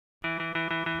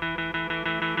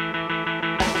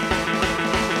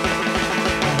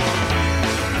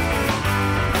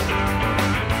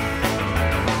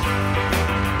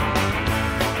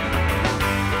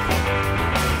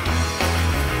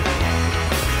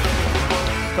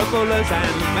footballers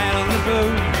and men on the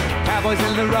move, cowboys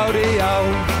in the rodeo.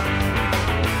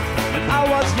 When I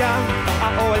was young, I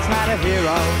always had a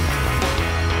hero.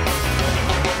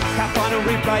 Cat final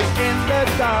replays in the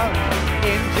dark,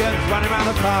 Indians running around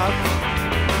the park,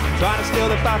 trying to steal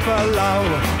the buffalo.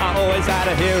 I always had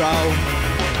a hero.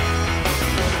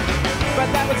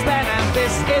 But that was then and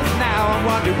this is now. I'm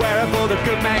wondering where have all the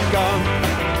good men gone?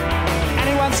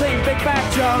 Anyone seen Big Bad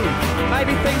John?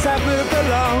 Maybe things have moved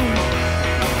along.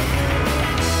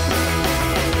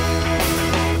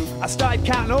 I started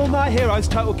counting all my heroes,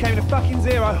 total came to fucking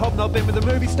zero. Hobnobbing with the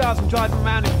movie stars and driving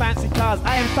around in fancy cars.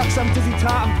 AM fuck some dizzy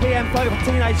tart and PM play for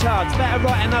teenage hearts. Better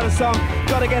write another song,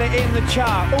 gotta get it in the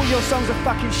chart. All your songs are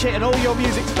fucking shit and all your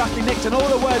music's fucking nicked and all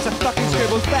the words are fucking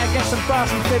scribbles. Better get some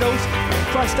brass and fiddles,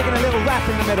 try sticking a little rap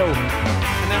in the middle,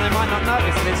 and then they might not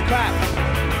notice that it's crap.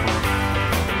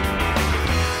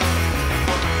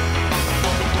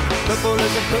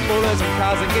 Footballers and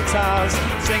cars and guitars,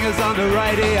 singers on the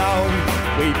radio.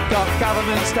 We've got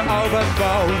governments to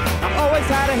overthrow. I've always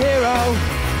had a hero.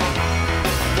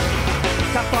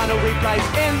 Cup final replays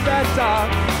in the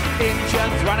dark,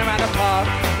 Indians running around the park,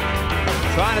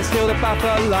 trying to steal the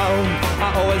buffalo.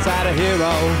 I always had a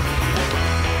hero.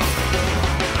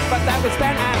 But that was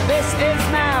then and this is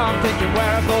now. I'm thinking, where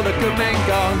have all the good men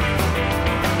gone?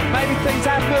 Maybe things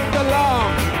have moved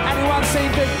along. Anyone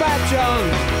seen Big Bad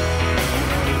John?